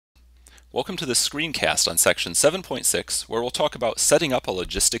Welcome to this screencast on section 7.6, where we'll talk about setting up a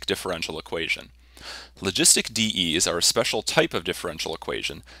logistic differential equation. Logistic DEs are a special type of differential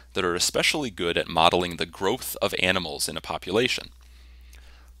equation that are especially good at modeling the growth of animals in a population.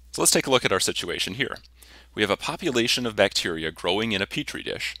 So let's take a look at our situation here. We have a population of bacteria growing in a petri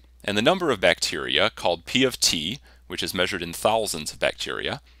dish, and the number of bacteria, called P of T, which is measured in thousands of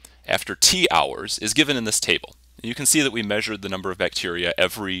bacteria, after T hours is given in this table. You can see that we measured the number of bacteria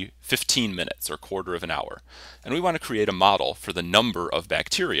every 15 minutes or quarter of an hour. And we want to create a model for the number of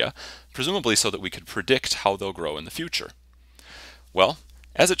bacteria, presumably so that we could predict how they'll grow in the future. Well,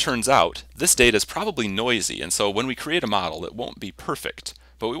 as it turns out, this data is probably noisy, and so when we create a model, it won't be perfect.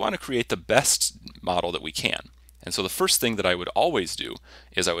 But we want to create the best model that we can. And so the first thing that I would always do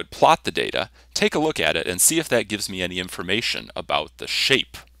is I would plot the data, take a look at it, and see if that gives me any information about the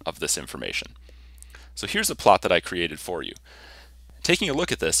shape of this information. So here's a plot that I created for you. Taking a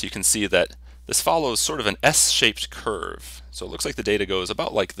look at this, you can see that this follows sort of an S-shaped curve. So it looks like the data goes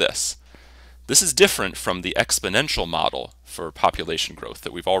about like this. This is different from the exponential model for population growth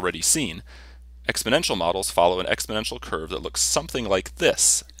that we've already seen. Exponential models follow an exponential curve that looks something like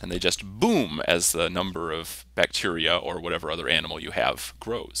this, and they just boom as the number of bacteria or whatever other animal you have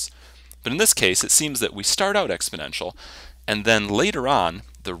grows. But in this case, it seems that we start out exponential, and then later on,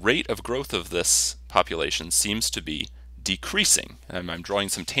 the rate of growth of this population seems to be decreasing. And I'm drawing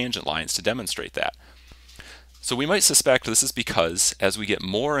some tangent lines to demonstrate that. So we might suspect this is because as we get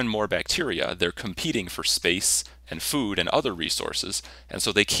more and more bacteria, they're competing for space and food and other resources, and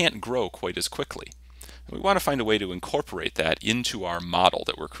so they can't grow quite as quickly. And we want to find a way to incorporate that into our model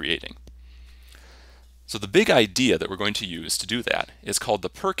that we're creating. So the big idea that we're going to use to do that is called the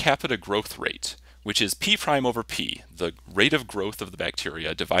per capita growth rate, which is P prime over P, the rate of growth of the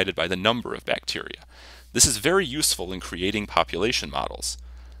bacteria divided by the number of bacteria. This is very useful in creating population models.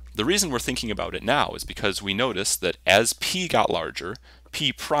 The reason we're thinking about it now is because we noticed that as P got larger,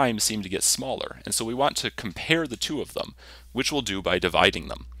 P prime seemed to get smaller, and so we want to compare the two of them, which we'll do by dividing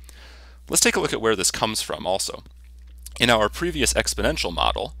them. Let's take a look at where this comes from also. In our previous exponential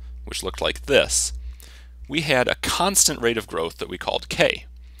model, which looked like this, we had a constant rate of growth that we called K.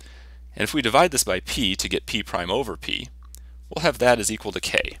 And if we divide this by P to get P prime over P, we'll have that as equal to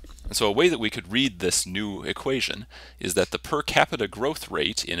K. And so a way that we could read this new equation is that the per capita growth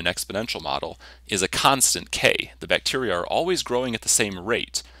rate in an exponential model is a constant K. The bacteria are always growing at the same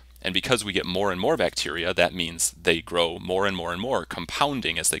rate. And because we get more and more bacteria, that means they grow more and more and more,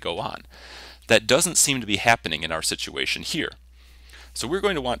 compounding as they go on. That doesn't seem to be happening in our situation here. So we're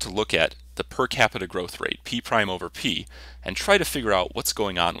going to want to look at the per capita growth rate, P prime over P, and try to figure out what's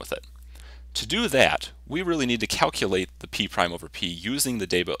going on with it. To do that, we really need to calculate the P prime over P using the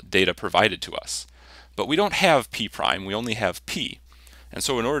data provided to us. But we don't have P prime, we only have P. And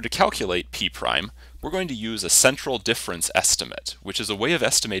so in order to calculate P prime, we're going to use a central difference estimate, which is a way of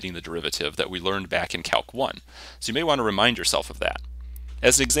estimating the derivative that we learned back in Calc 1. So you may want to remind yourself of that.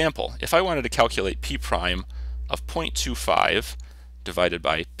 As an example, if I wanted to calculate P prime of 0.25 divided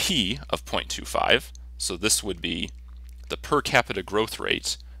by P of 0.25, so this would be the per capita growth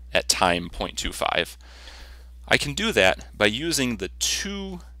rate at time 0.25, I can do that by using the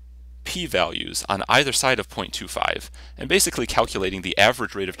two p-values on either side of 0.25 and basically calculating the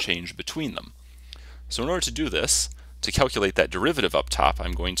average rate of change between them. So in order to do this, to calculate that derivative up top,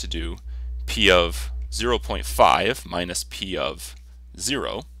 I'm going to do p of 0.5 minus p of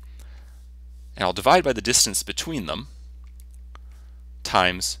 0, and I'll divide by the distance between them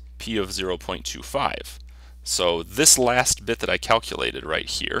times p of 0.25. So this last bit that I calculated right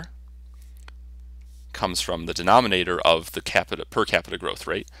here comes from the denominator of the per capita growth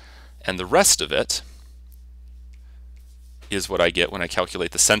rate, and the rest of it is what I get when I calculate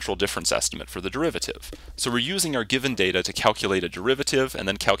the central difference estimate for the derivative. So we're using our given data to calculate a derivative and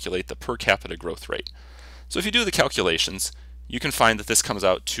then calculate the per capita growth rate. So if you do the calculations, you can find that this comes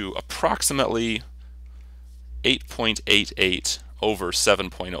out to approximately 8.88 over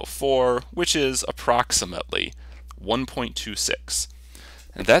 7.04, which is approximately 1.26.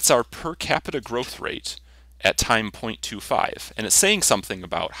 And that's our per capita growth rate at time 0.25. And it's saying something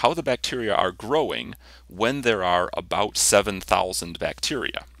about how the bacteria are growing when there are about 7,000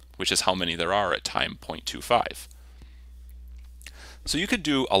 bacteria, which is how many there are at time 0.25. So you could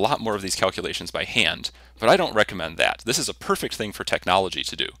do a lot more of these calculations by hand, but I don't recommend that. This is a perfect thing for technology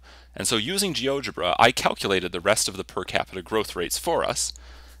to do. And so using GeoGebra, I calculated the rest of the per capita growth rates for us,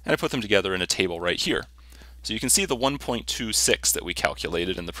 and I put them together in a table right here. So you can see the 1.26 that we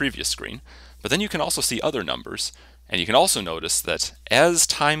calculated in the previous screen, but then you can also see other numbers, And you can also notice that as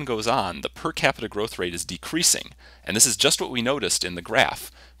time goes on, the per capita growth rate is decreasing. And this is just what we noticed in the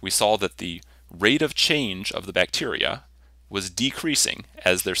graph. We saw that the rate of change of the bacteria was decreasing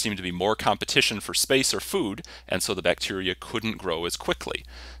as there seemed to be more competition for space or food, and so the bacteria couldn't grow as quickly.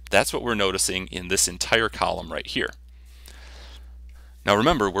 That's what we're noticing in this entire column right here. Now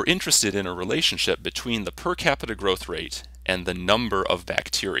remember, we're interested in a relationship between the per capita growth rate and the number of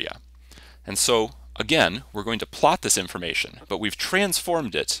bacteria. And so, again, we're going to plot this information, but we've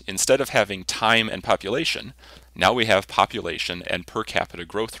transformed it. Instead of having time and population, now we have population and per capita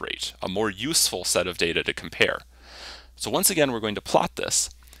growth rate, a more useful set of data to compare. So once again, we're going to plot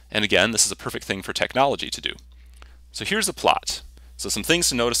this. And again, this is a perfect thing for technology to do. So here's a plot. So some things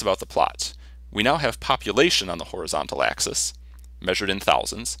to notice about the plot. We now have population on the horizontal axis, measured in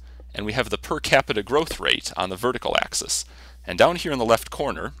thousands, and we have the per capita growth rate on the vertical axis. And down here in the left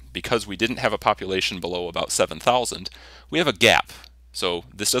corner, because we didn't have a population below about 7,000, we have a gap. So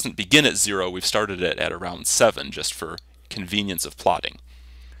this doesn't begin at 0, we've started it at around 7 just for convenience of plotting.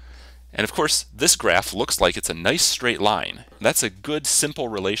 And of course, this graph looks like it's a nice straight line. That's a good simple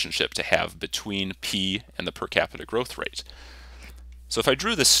relationship to have between P and the per capita growth rate. So if I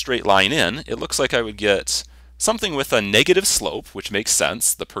drew this straight line in, it looks like I would get something with a negative slope, which makes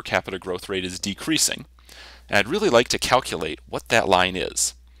sense. The per capita growth rate is decreasing. And I'd really like to calculate what that line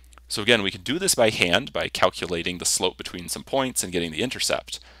is. So again, we can do this by hand by calculating the slope between some points and getting the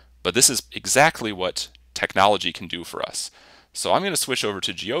intercept. But this is exactly what technology can do for us. So I'm going to switch over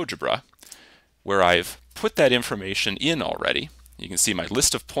to GeoGebra, where I've put that information in already. You can see my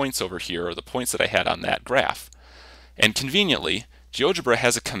list of points over here are the points that I had on that graph. And conveniently, GeoGebra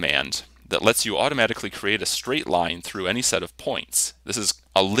has a command that lets you automatically create a straight line through any set of points. This is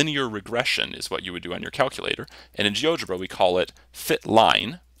a linear regression is what you would do on your calculator. And in GeoGebra, we call it fit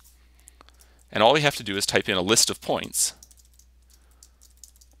line. And all we have to do is type in a list of points,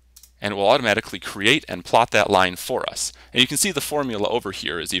 and it will automatically create and plot that line for us. And you can see the formula over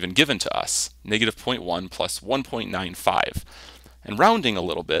here is even given to us, negative 0.1 plus 1.95. And rounding a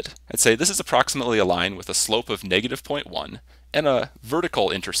little bit, I'd say this is approximately a line with a slope of negative 0.1 and a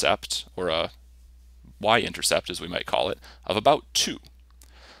vertical intercept, or a y-intercept as we might call it, of about 2.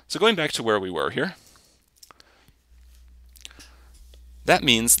 So going back to where we were here, that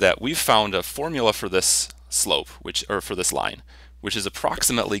means that we've found a formula for this slope, for this line, which is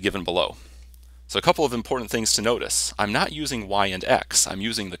approximately given below. So a couple of important things to notice. I'm not using y and x. I'm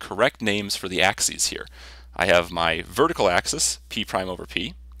using the correct names for the axes here. I have my vertical axis, p prime over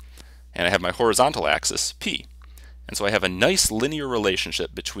p, and I have my horizontal axis, p. And so I have a nice linear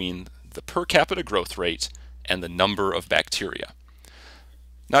relationship between the per capita growth rate and the number of bacteria.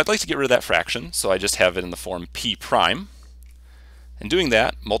 Now I'd like to get rid of that fraction, so I just have it in the form p prime. And doing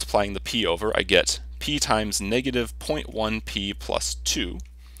that, multiplying the p over, I get p times negative 0.1p plus 2.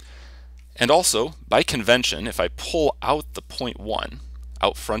 And also, by convention, if I pull out the 0.1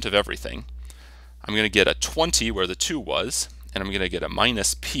 out front of everything, I'm going to get a 20 where the 2 was, and I'm going to get a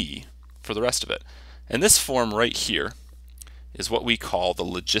minus p for the rest of it. And this form right here is what we call the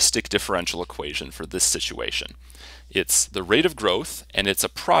logistic differential equation for this situation. It's the rate of growth, and it's a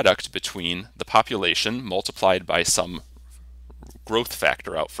product between the population multiplied by some growth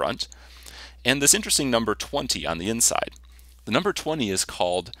factor out front, and this interesting number 20 on the inside. The number 20 is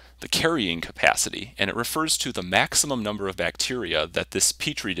called the carrying capacity, and it refers to the maximum number of bacteria that this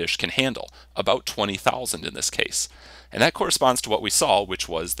petri dish can handle, about 20,000 in this case. And that corresponds to what we saw, which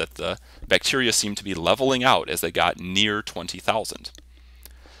was that the bacteria seemed to be leveling out as they got near 20,000.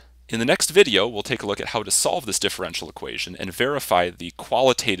 In the next video, we'll take a look at how to solve this differential equation and verify the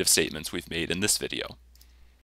qualitative statements we've made in this video.